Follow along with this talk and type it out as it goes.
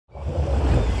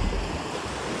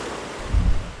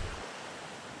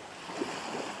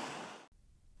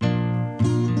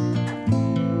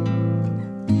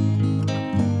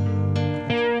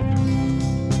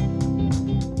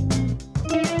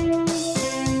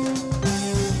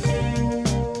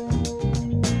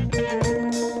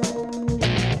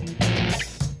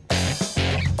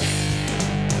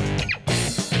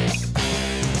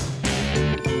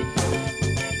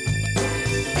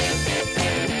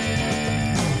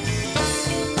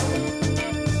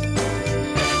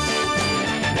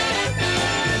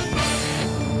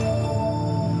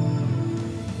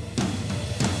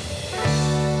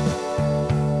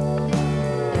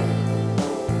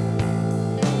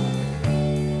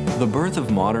The birth of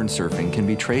modern surfing can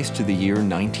be traced to the year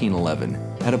 1911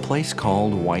 at a place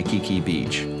called Waikiki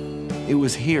Beach. It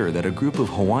was here that a group of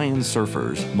Hawaiian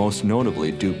surfers, most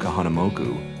notably Duke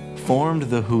Kahanamoku, formed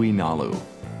the Hui Nalu.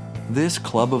 This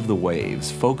club of the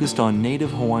waves focused on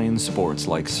native Hawaiian sports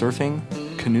like surfing,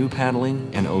 canoe paddling,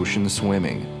 and ocean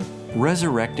swimming,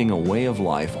 resurrecting a way of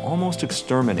life almost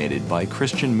exterminated by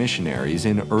Christian missionaries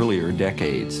in earlier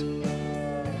decades.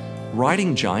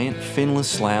 Riding giant finless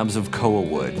slabs of koa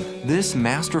wood, this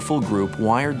masterful group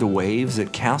wired the waves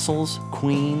at castles,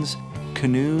 queens,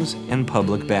 canoes, and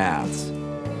public baths.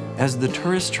 As the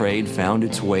tourist trade found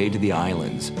its way to the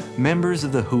islands, members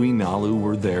of the Hui Nalu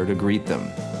were there to greet them.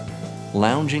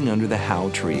 Lounging under the hau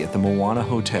tree at the Moana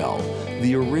Hotel,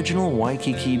 the original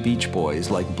Waikiki Beach Boys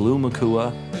like Blue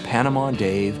Makua, Panama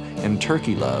Dave, and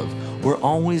Turkey Love were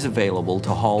always available to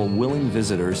haul willing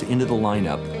visitors into the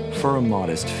lineup for a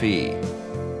modest fee.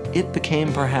 It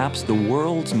became perhaps the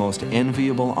world's most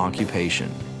enviable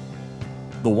occupation.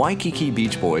 The Waikiki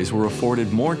Beach Boys were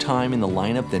afforded more time in the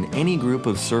lineup than any group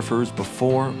of surfers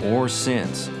before or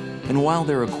since, and while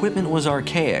their equipment was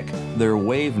archaic, their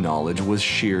wave knowledge was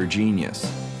sheer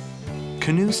genius.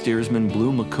 Canoe steersman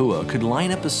Blue Makua could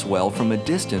line up a swell from a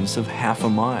distance of half a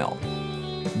mile.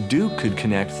 Duke could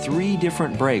connect 3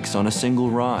 different breaks on a single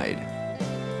ride.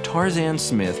 Tarzan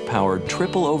Smith powered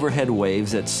triple overhead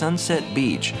waves at Sunset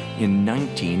Beach in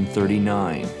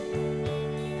 1939.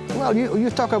 Well, you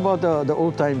talk about the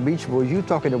old-time beach boys, you're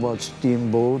talking about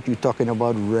Steamboat, you're talking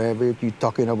about Rabbit, you're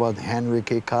talking about Henry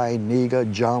Kekai, Niga,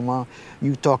 Jama,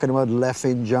 you're talking about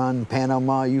Leffin John,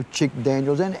 Panama, you Chick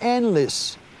Daniels, and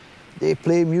endless. They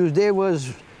play music. They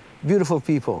was beautiful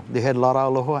people. They had a lot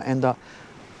of aloha, and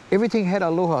everything had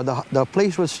aloha. The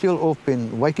place was still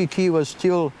open. Waikiki was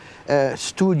still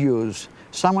studios.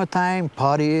 Summertime,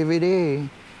 party every day.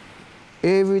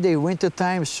 Every day,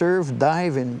 wintertime, surf,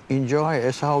 dive, and enjoy.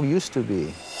 That's how it used to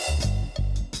be.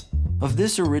 Of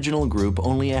this original group,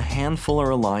 only a handful are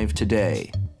alive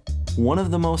today. One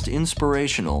of the most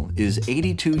inspirational is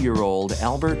 82-year-old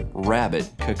Albert "Rabbit"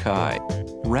 Kekai.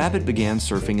 Rabbit began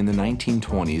surfing in the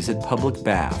 1920s at public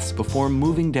baths before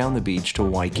moving down the beach to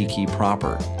Waikiki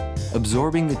proper,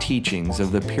 absorbing the teachings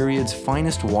of the period's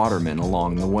finest watermen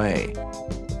along the way.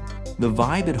 The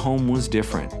vibe at home was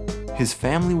different. His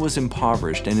family was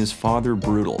impoverished and his father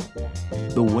brutal.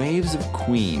 The waves of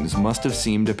Queens must have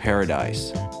seemed a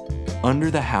paradise.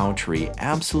 Under the hau tree,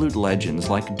 absolute legends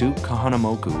like Duke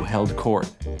Kahanamoku held court,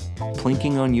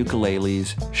 plinking on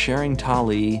ukuleles, sharing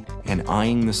talee, and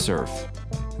eyeing the surf.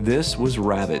 This was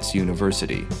Rabbit's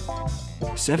university.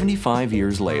 75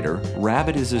 years later,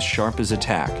 Rabbit is as sharp as a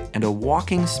tack and a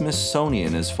walking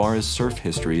Smithsonian as far as surf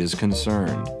history is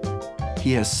concerned.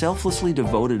 He has selflessly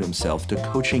devoted himself to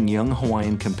coaching young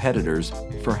Hawaiian competitors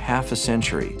for half a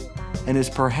century and is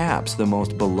perhaps the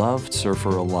most beloved surfer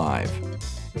alive.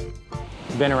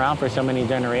 Been around for so many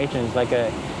generations, like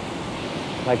a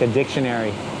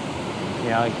dictionary. You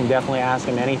know, you can definitely ask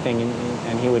him anything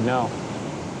and he would know.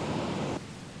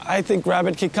 I think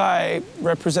Rabbit Kekai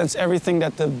represents everything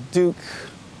that the Duke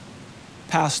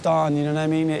passed on, you know what I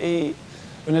mean?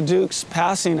 When the Duke's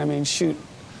passing, I mean, shoot,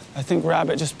 I think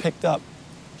Rabbit just picked up.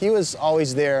 He was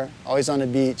always there, always on the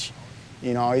beach,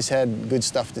 you know, always had good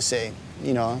stuff to say,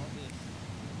 you know.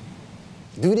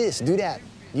 Do this, do that.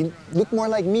 You look more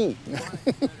like me.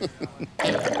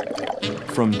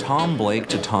 From Tom Blake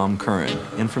to Tom Curran,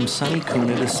 and from Sonny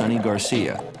Kuna to Sonny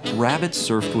Garcia, Rabbit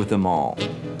surfed with them all.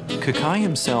 Kekai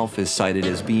himself is cited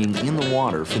as being in the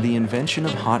water for the invention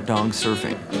of hot dog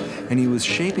surfing, and he was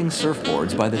shaping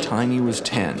surfboards by the time he was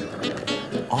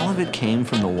 10. All of it came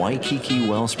from the Waikiki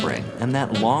wellspring, and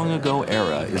that long ago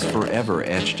era is forever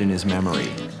etched in his memory.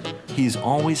 He's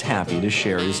always happy to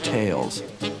share his tales.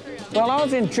 Well, I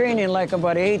was in training like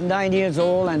about 8, 9 years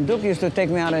old, and Duke used to take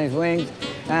me out on his wings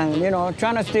and, you know,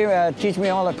 trying to steer, teach me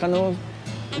all the canoes.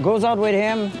 Goes out with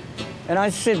him, and I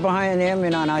sit behind him, you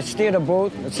know, and I steer the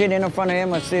boat. I sit in front of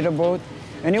him, I steer the boat.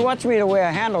 And he watched me the way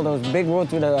I handle those big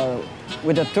boats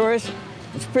with the tourists.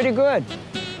 It's pretty good.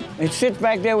 He sits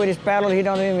back there with his paddle. He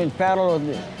don't even paddle.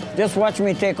 Just watch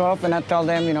me take off, and I tell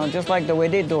them, you know, just like the way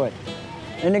they do it.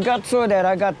 And it got so that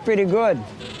I got pretty good.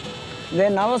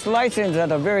 Then I was licensed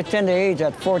at a very tender age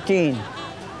at 14.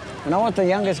 And I was the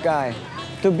youngest guy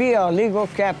to be a legal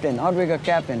captain, outrigger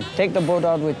captain, take the boat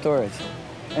out with tourists,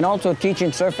 and also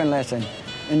teaching surfing lessons.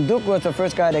 And Duke was the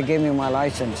first guy that gave me my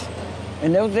license.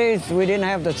 In those days, we didn't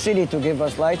have the city to give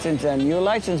us license, and you're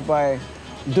licensed by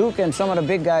Duke and some of the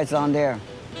big guys down there.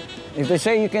 If they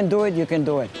say you can do it, you can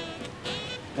do it.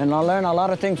 And I learned a lot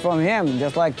of things from him,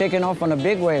 just like taking off on the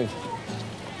big waves.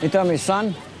 He told me,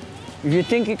 son, if you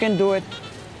think you can do it,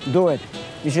 do it.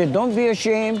 He said, don't be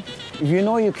ashamed. If you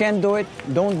know you can't do it,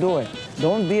 don't do it.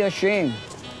 Don't be ashamed,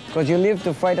 because you live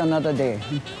to fight another day.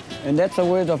 And that's the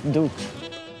word of Duke.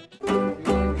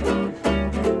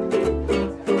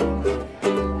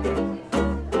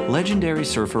 Legendary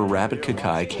surfer Rabbit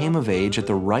Kekai came of age at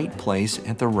the right place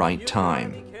at the right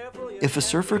time. If a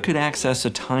surfer could access a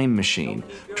time machine,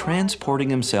 transporting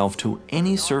himself to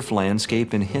any surf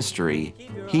landscape in history,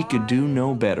 he could do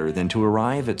no better than to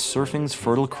arrive at surfing's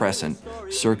Fertile Crescent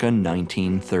circa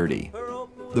 1930.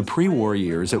 The pre-war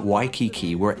years at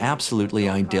Waikiki were absolutely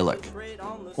idyllic.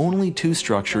 Only 2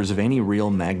 structures of any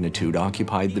real magnitude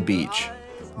occupied the beach,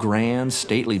 grand,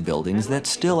 stately buildings that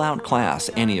still outclass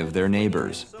any of their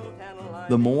neighbors.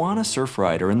 The Moana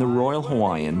Surfrider and the Royal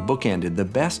Hawaiian bookended the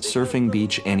best surfing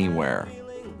beach anywhere.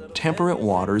 Temperate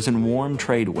waters and warm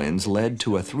trade winds led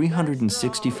to a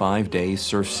 365-day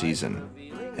surf season,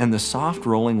 and the soft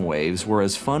rolling waves were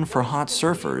as fun for hot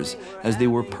surfers as they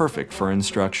were perfect for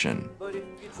instruction.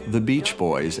 The Beach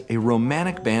Boys, a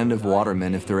romantic band of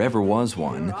watermen if there ever was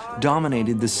one,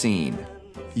 dominated the scene.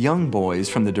 Young boys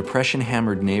from the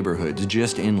depression-hammered neighborhoods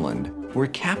just inland were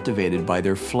captivated by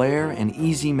their flair and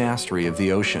easy mastery of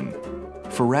the ocean.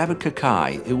 For Rabbit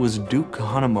Kekai, it was Duke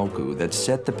Kahanamoku that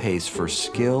set the pace for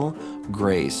skill,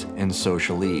 grace, and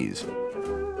social ease.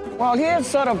 Well, he has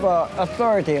sort of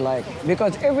authority,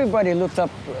 because everybody looks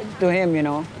up to him, you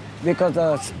know,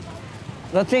 because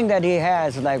the thing that he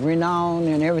has, like renown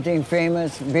and everything,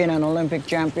 famous, being an Olympic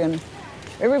champion,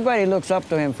 everybody looks up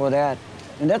to him for that.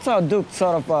 And that's how Duke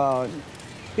sort of,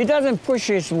 he doesn't push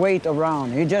his weight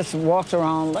around. He just walks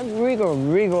around like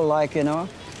regal like, you know.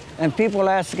 And people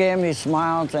ask him, he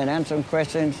smiles and answers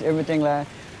questions, everything like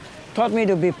that. Taught me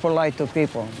to be polite to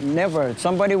people. Never.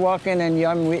 Somebody walk in and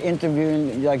I'm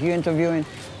interviewing, like you interviewing,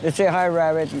 they say, hi,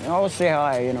 Rabbit. I always say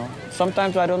hi, you know.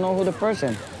 Sometimes I don't know who the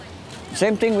person.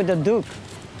 Same thing with the Duke.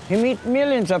 He meets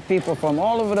millions of people from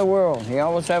all over the world. He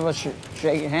always have a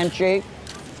handshake,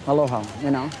 aloha, you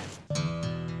know.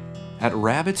 At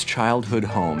Rabbit's childhood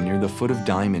home near the foot of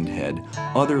Diamond Head,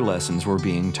 other lessons were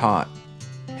being taught.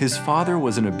 His father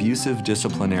was an abusive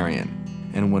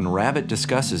disciplinarian, and when Rabbit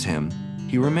discusses him,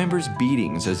 he remembers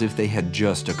beatings as if they had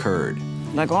just occurred.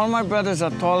 Like all my brothers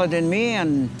are taller than me,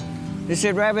 and they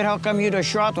said, Rabbit, how come you're the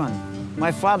short one?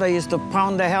 My father used to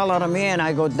pound the hell out of me, and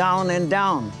I go down and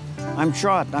down. I'm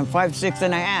short, I'm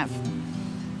 5'6½".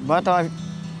 But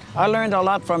I learned a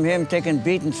lot from him, taking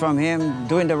beatings from him,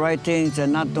 doing the right things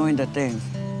and not doing the things.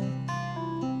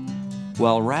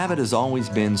 While Rabbit has always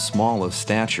been small of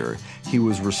stature, he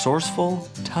was resourceful,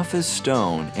 tough as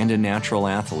stone, and a natural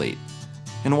athlete.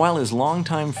 And while his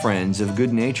longtime friends have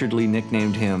good-naturedly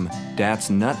nicknamed him Dat's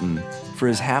Nuttin' for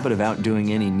his habit of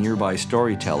outdoing any nearby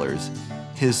storytellers,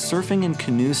 his surfing and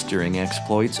canoe steering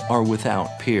exploits are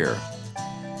without peer.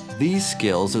 These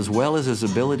skills, as well as his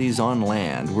abilities on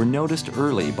land, were noticed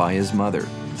early by his mother.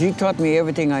 She taught me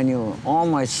everything I knew, all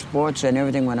my sports and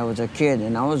everything when I was a kid,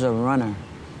 and I was a runner.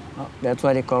 That's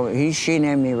why they call it. She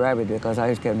named me Rabbit because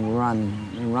I can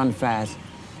run fast.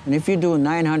 And if you do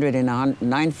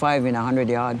 9.5 in 100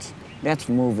 yards, that's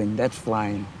moving, that's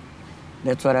flying.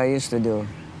 That's what I used to do.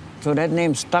 So that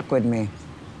name stuck with me.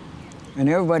 And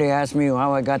everybody asked me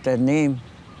how I got that name.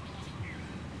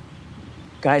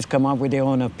 Guys come up with their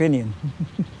own opinion.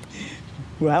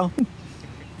 Well,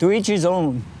 to each his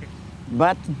own.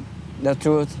 But the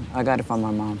truth, I got it from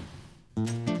my mom.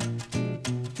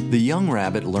 The young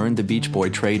Rabbit learned the beach boy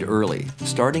trade early,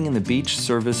 starting in the beach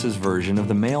services version of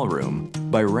the mailroom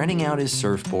by renting out his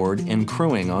surfboard and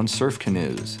crewing on surf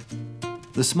canoes.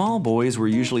 The small boys were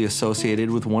usually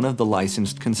associated with one of the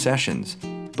licensed concessions,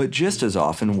 but just as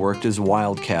often worked as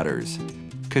wildcatters.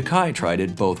 Kekai tried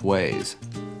it both ways.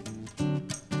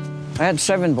 I had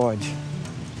 7 boards,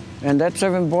 and that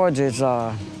 7 boards is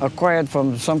acquired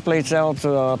from someplace else,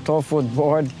 a 12-foot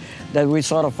board that we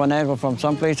sort of finagled from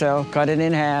someplace else, cut it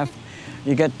in half,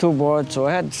 you get 2 boards, so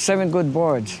I had 7 good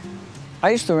boards. I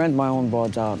used to rent my own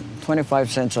boards out, 25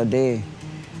 cents a day,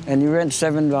 and you rent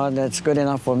 7 boards, that's good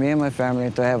enough for me and my family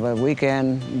to have a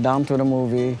weekend, down to the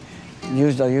movie,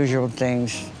 use the usual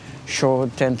things, show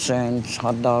 10 cents,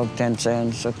 hot dog 10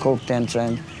 cents, a Coke 10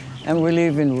 cents, and we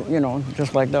live in, you know,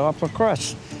 just like the upper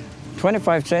crust.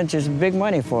 25 cents is big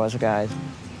money for us guys.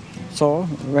 So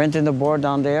renting the board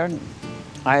down there,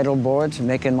 idle boards,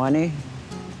 making money.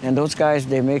 And those guys,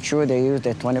 they make sure they use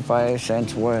their 25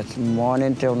 cents worth,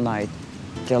 morning till night.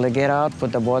 Till they get out,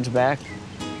 put the boards back.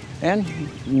 And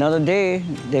another day,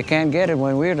 they can't get it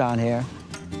when we're down here.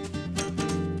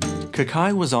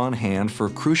 Kekai was on hand for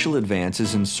crucial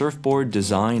advances in surfboard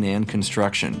design and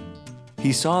construction.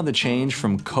 He saw the change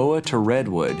from koa to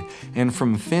redwood and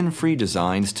from fin-free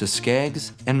designs to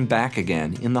skegs and back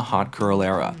again in the hot curl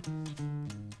era.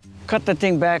 Cut the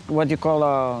thing back, what you call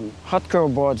hot curl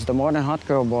boards, the modern hot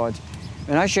curl boards.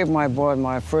 And I shaped my board,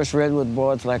 my first redwood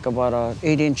boards, like about an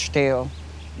 8-inch tail,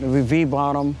 with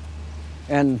V-bottom,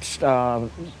 and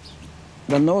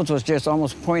the nose was just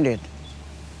almost pointed.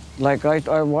 Like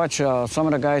I watch some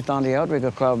of the guys down the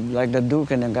Outrigger Club, like the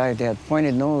Duke and the guys, they had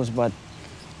pointed nose, but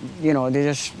you know, they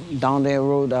just down there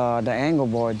rode the angle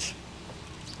boards.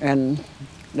 And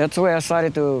that's where I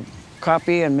started to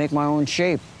copy and make my own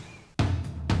shape.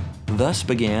 Thus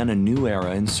began a new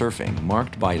era in surfing,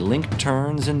 marked by linked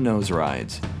turns and nose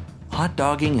rides. Hot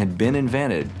dogging had been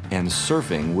invented, and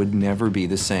surfing would never be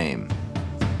the same.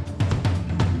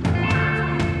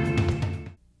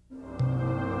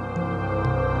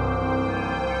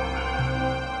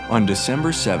 On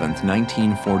December 7,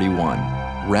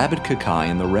 1941, Rabbit Kekai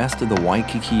and the rest of the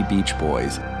Waikiki Beach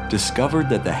Boys discovered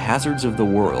that the hazards of the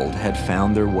world had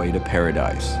found their way to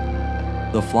paradise.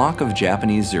 The flock of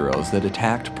Japanese Zeros that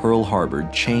attacked Pearl Harbor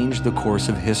changed the course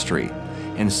of history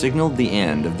and signaled the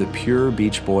end of the pure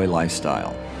beach boy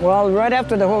lifestyle. Well, right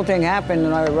after the whole thing happened,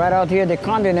 right out here, they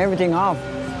cordoned everything off.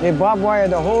 They barbed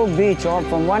wired the whole beach, all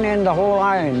from one end, the whole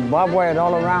island, barbed wired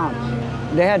all around.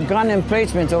 They had gun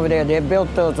emplacements over there. They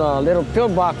built those little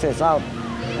pillboxes out,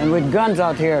 and with guns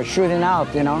out here shooting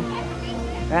out, you know.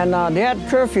 And they had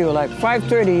curfew, like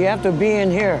 5:30, you have to be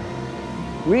in here.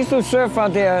 We used to surf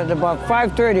out there at about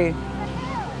 5:30.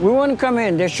 We wouldn't come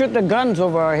in. They shoot the guns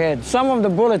over our heads. Some of the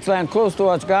bullets land close to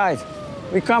us guys.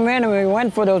 We come in and we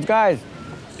went for those guys.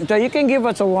 They said, you can give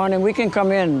us a warning, we can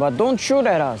come in, but don't shoot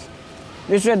at us.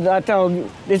 They said,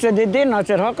 they said they didn't. I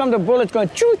said, how come the bullets going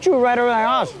choo-choo right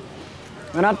around us?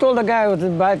 And I told the guy who was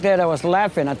back there that was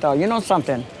laughing, I thought, you know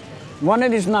something? One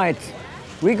of these nights,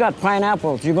 we got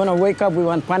pineapples. You're gonna wake up, we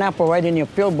want pineapple right in your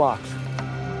pillbox.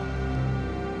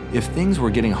 If things were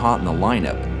getting hot in the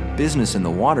lineup, business in the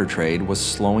water trade was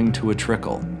slowing to a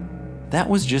trickle. That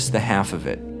was just the half of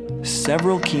it.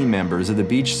 Several key members of the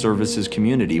beach services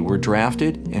community were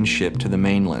drafted and shipped to the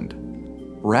mainland.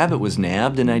 Rabbit was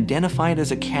nabbed and identified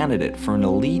as a candidate for an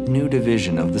elite new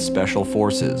division of the Special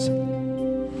Forces.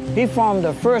 He formed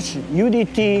the first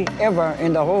UDT ever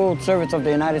in the whole service of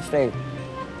the United States,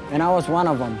 and I was one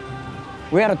of them.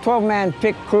 We had a 12-man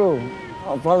pick crew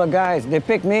of all the guys. They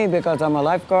picked me because I'm a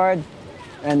lifeguard,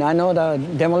 and I know the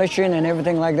demolition and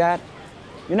everything like that.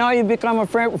 You know how you become a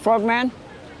frogman?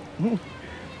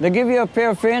 They give you a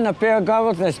pair of fins, a pair of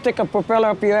goggles, and they stick a propeller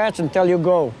up your ass and tell you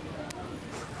go.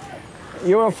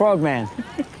 You're a frogman.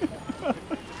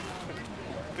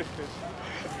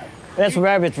 That's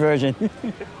Rabbit's version.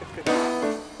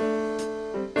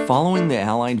 Following the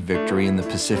Allied victory in the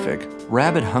Pacific,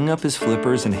 Rabbit hung up his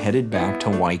flippers and headed back to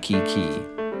Waikiki.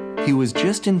 He was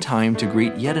just in time to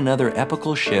greet yet another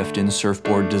epical shift in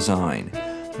surfboard design,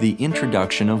 the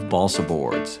introduction of balsa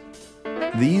boards.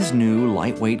 These new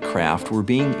lightweight craft were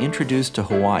being introduced to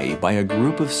Hawaii by a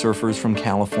group of surfers from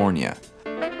California.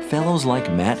 Fellows like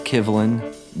Matt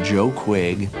Kivlin, Joe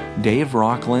Quigg, Dave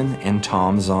Rocklin, and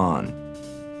Tom Zahn.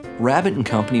 Rabbit and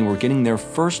company were getting their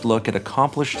first look at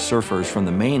accomplished surfers from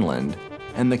the mainland,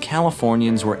 and the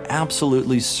Californians were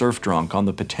absolutely surf drunk on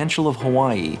the potential of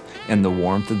Hawaii and the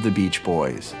warmth of the Beach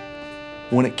Boys.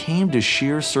 When it came to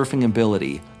sheer surfing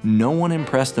ability, no one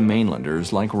impressed the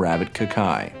mainlanders like Rabbit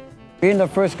Kekai. Being the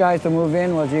first guys to move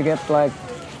in was you get like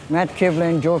Matt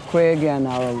Kivlin, Joe Quigg, and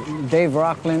Dave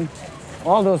Rocklin.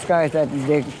 All those guys that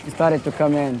they started to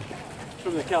come in.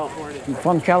 From the California?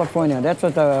 From California. That's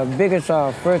what the biggest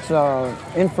first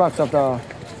influx of the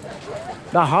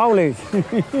Howleys.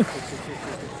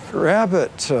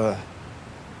 Rabbit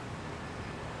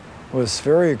was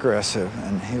very aggressive,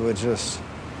 and he would just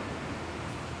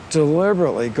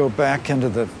deliberately go back into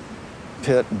the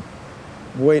pit and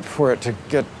wait for it to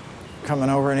get coming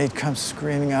over, and he'd come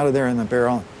screaming out of there in the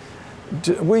barrel.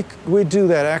 We do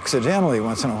that accidentally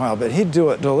once in a while, but he'd do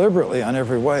it deliberately on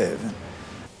every wave.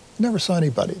 Never saw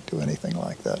anybody do anything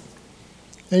like that.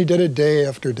 And he did it day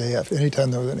after day after, anytime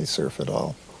there was any surf at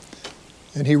all.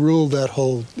 And he ruled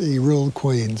he ruled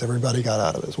Queens. Everybody got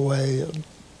out of his way, and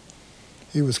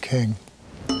he was king.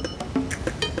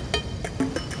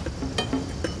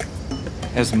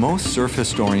 As most surf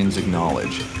historians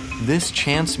acknowledge, this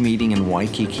chance meeting in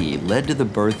Waikiki led to the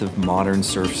birth of modern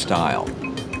surf style.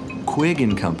 Quigg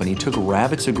and company took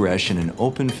Rabbit's aggression and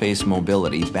open-face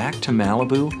mobility back to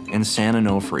Malibu and San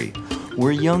Onofre,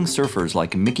 where young surfers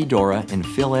like Mickey Dora and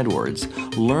Phil Edwards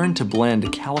learned to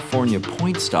blend California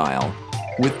point style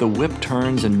with the whip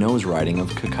turns and nose riding of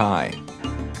Kekai.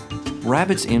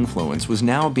 Rabbit's influence was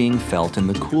now being felt in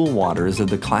the cool waters of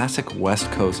the classic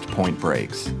West Coast point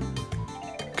breaks.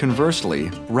 Conversely,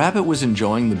 Rabbit was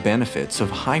enjoying the benefits of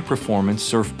high-performance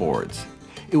surfboards.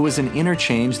 It was an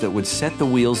interchange that would set the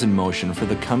wheels in motion for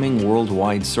the coming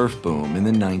worldwide surf boom in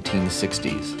the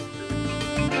 1960s.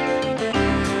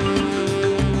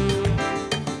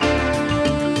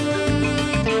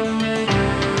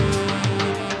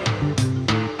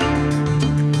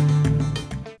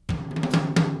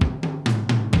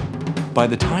 By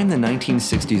the time the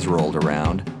 1960s rolled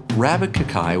around, Rabbit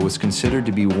Kekai was considered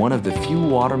to be one of the few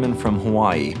watermen from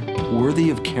Hawaii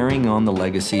worthy of carrying on the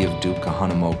legacy of Duke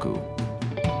Kahanamoku.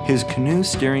 His canoe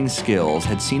steering skills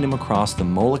had seen him across the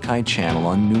Molokai Channel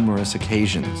on numerous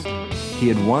occasions. He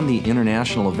had won the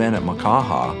international event at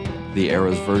Makaha, the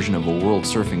era's version of a world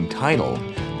surfing title,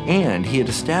 and he had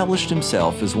established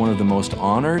himself as one of the most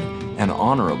honored and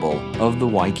honorable of the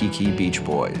Waikiki Beach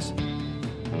Boys.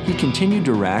 He continued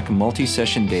to rack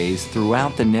multi-session days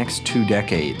throughout the next 2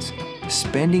 decades,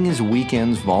 spending his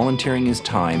weekends volunteering his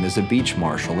time as a beach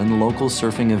marshal in local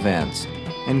surfing events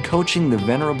and coaching the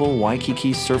venerable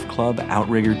Waikiki Surf Club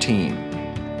outrigger team.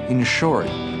 In short,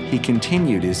 he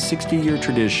continued his 60-year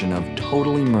tradition of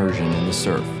total immersion in the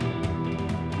surf.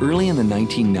 Early in the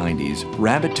 1990s,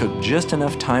 Rabbit took just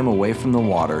enough time away from the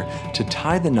water to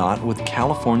tie the knot with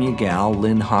California gal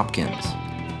Lynn Hopkins.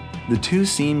 The two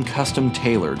seemed custom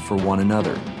tailored for one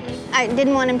another. I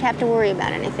didn't want him to have to worry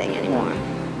about anything anymore.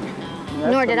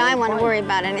 Nor did I want to worry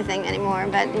about anything anymore,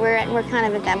 but we're kind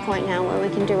of at that point now where we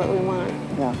can do what we want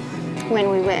when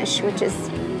we wish, which is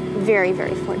very,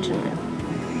 very fortunate.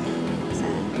 So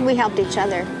we helped each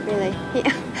other, really.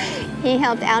 He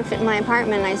helped outfit my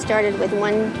apartment. I started with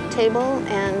 1 table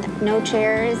and no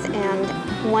chairs and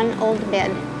 1 old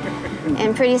bed.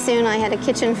 And pretty soon I had a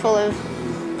kitchen full of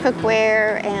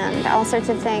cookware and all sorts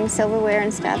of things, silverware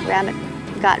and stuff Rabbit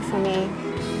got for me.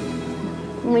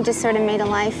 We just sort of made a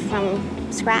life from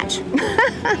scratch.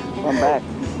 Come back,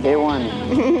 day one.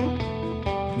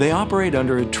 They operate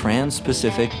under a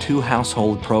trans-Pacific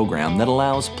 2-household program that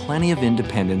allows plenty of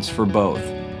independence for both.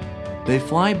 They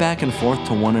fly back and forth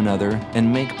to one another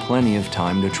and make plenty of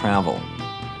time to travel.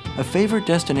 A favorite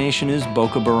destination is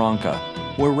Boca Barranca,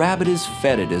 where Rabbit is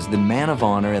feted as the man of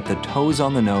honor at the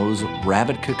toes-on-the-nose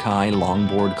Rabbit Kekai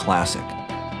Longboard Classic.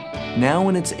 Now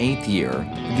in its 8th year,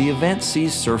 the event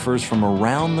sees surfers from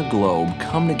around the globe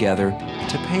come together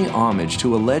to pay homage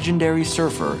to a legendary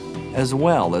surfer as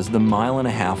well as the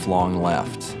 1.5-mile-long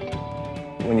lefts.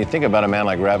 When you think about a man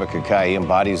like Rabbit Kekai, he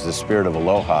embodies the spirit of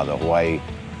aloha, the Hawaii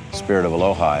spirit of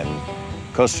aloha.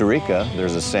 In Costa Rica,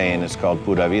 there's a saying, it's called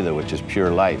pura vida, which is pure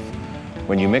life.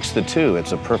 When you mix the two,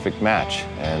 it's a perfect match,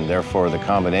 and therefore the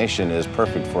combination is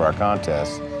perfect for our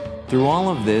contest. Through all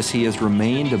of this, he has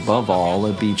remained above all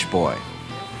a beach boy.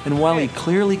 And while he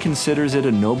clearly considers it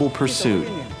a noble pursuit,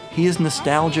 he is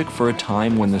nostalgic for a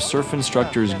time when the surf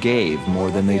instructors gave more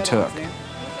than they took.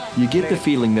 You get the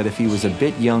feeling that if he was a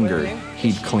bit younger,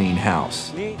 he'd clean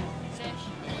house.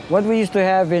 What we used to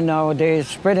have in our days,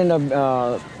 spreading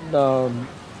the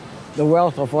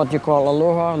wealth of what you call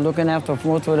aloha, looking after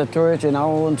most of the tourists in our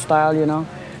own style, you know,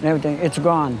 and everything, it's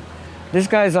gone. These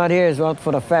guys out here is out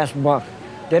for the fast buck.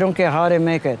 They don't care how they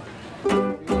make it.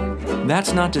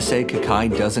 That's not to say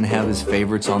Kekai doesn't have his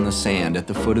favorites on the sand at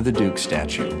the foot of the Duke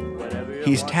statue.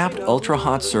 He's tapped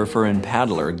ultra-hot surfer and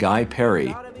paddler Guy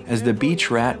Perry as the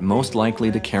beach rat most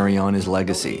likely to carry on his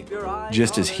legacy,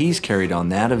 just as he's carried on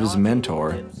that of his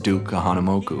mentor, Duke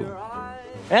Kahanamoku.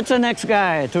 That's the next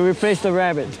guy to replace the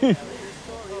Rabbit.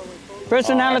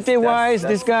 Personality-wise,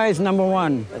 this guy is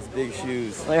 #1. That's big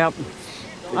shoes. Yep.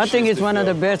 I think he's one of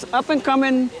the best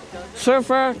up-and-coming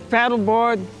surfer,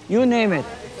 paddleboard, you name it.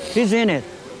 He's in it.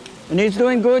 And he's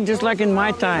doing good just like in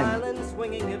my time.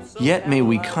 Yet may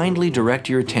we kindly direct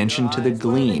your attention to the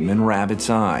gleam in Rabbit's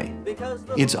eye.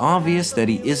 It's obvious that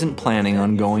he isn't planning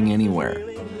on going anywhere.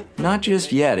 Not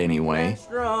just yet, anyway.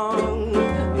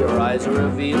 Your eyes are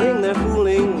revealing, they're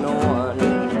fooling no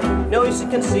one. No use in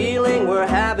concealing, we're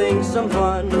having some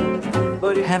fun.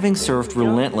 But having surfed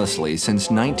relentlessly since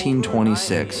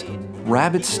 1926,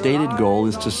 Rabbit's stated goal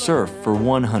is to surf for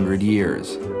 100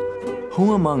 years.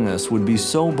 Who among us would be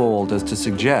so bold as to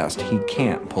suggest he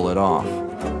can't pull it off?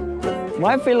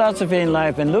 My philosophy in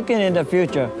life and looking in the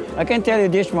future, I can tell you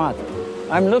this much.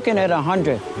 I'm looking at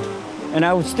 100, and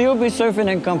I will still be surfing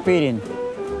and competing.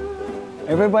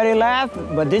 Everybody laugh,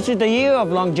 but this is the year of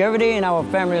longevity in our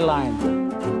family line.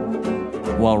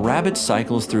 While Rabbit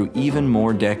cycles through even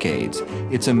more decades,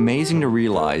 it's amazing to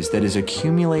realize that his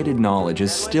accumulated knowledge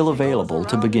is still available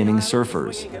to beginning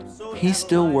surfers. He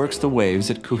still works the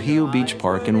waves at Kuhio Beach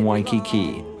Park in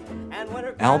Waikiki.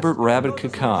 Albert Rabbit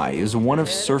Kekai is one of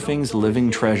surfing's living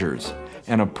treasures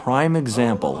and a prime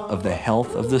example of the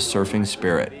health of the surfing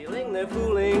spirit. They're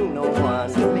fooling no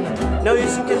one. No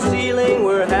use in concealing,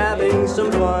 we're having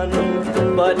some fun.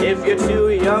 But if you're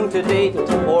too young to date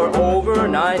or over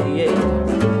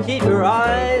 98, keep your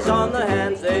eyes on the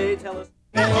hands, they tell us.